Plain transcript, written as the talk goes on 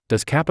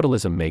Does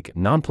capitalism make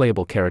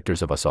non-playable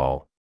characters of us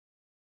all?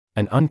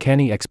 An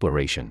uncanny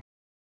exploration.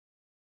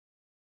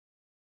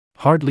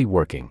 Hardly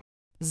working.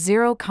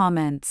 0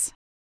 comments.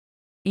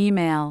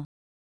 Email.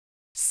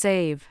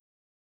 Save.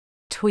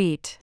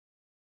 Tweet.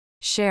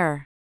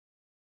 Share.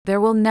 There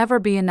will never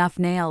be enough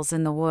nails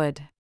in the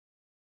wood.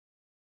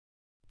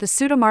 The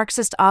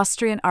pseudo-Marxist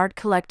Austrian art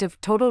collective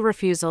Total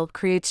Refusal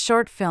creates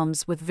short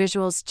films with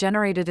visuals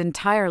generated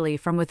entirely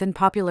from within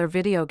popular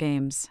video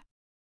games.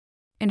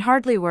 In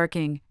Hardly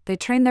Working, they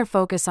train their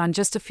focus on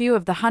just a few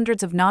of the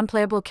hundreds of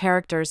non-playable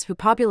characters who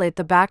populate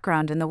the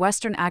background in the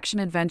Western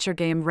action-adventure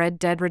game Red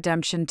Dead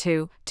Redemption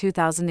 2,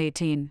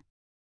 2018.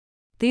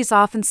 These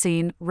often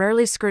seen,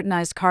 rarely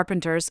scrutinized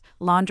carpenters,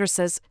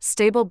 laundresses,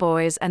 stable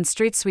boys, and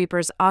street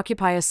sweepers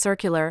occupy a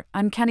circular,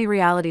 uncanny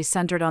reality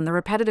centered on the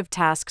repetitive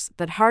tasks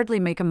that hardly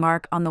make a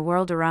mark on the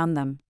world around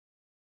them.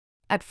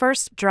 At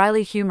first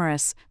dryly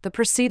humorous, the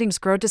proceedings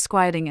grow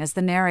disquieting as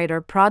the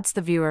narrator prods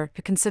the viewer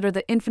to consider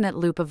the infinite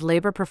loop of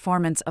labor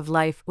performance of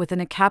life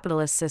within a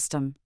capitalist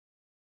system.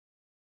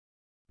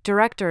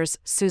 Directors: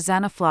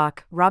 Susanna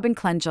Flock, Robin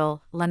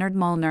Klengel, Leonard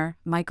Molnar,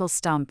 Michael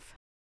Stumpf.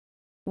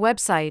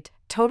 Website: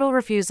 Total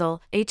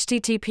Refusal,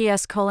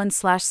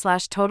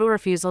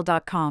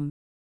 https://totalrefusal.com.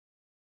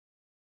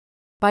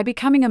 By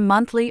becoming a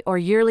monthly or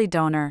yearly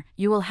donor,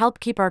 you will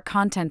help keep our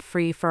content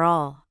free for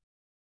all.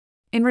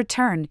 In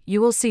return, you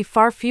will see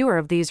far fewer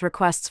of these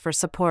requests for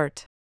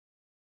support.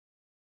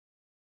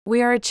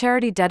 We are a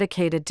charity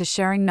dedicated to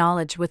sharing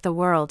knowledge with the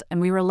world,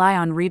 and we rely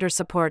on reader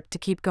support to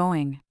keep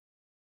going.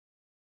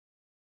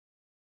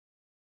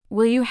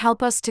 Will you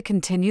help us to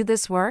continue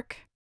this work?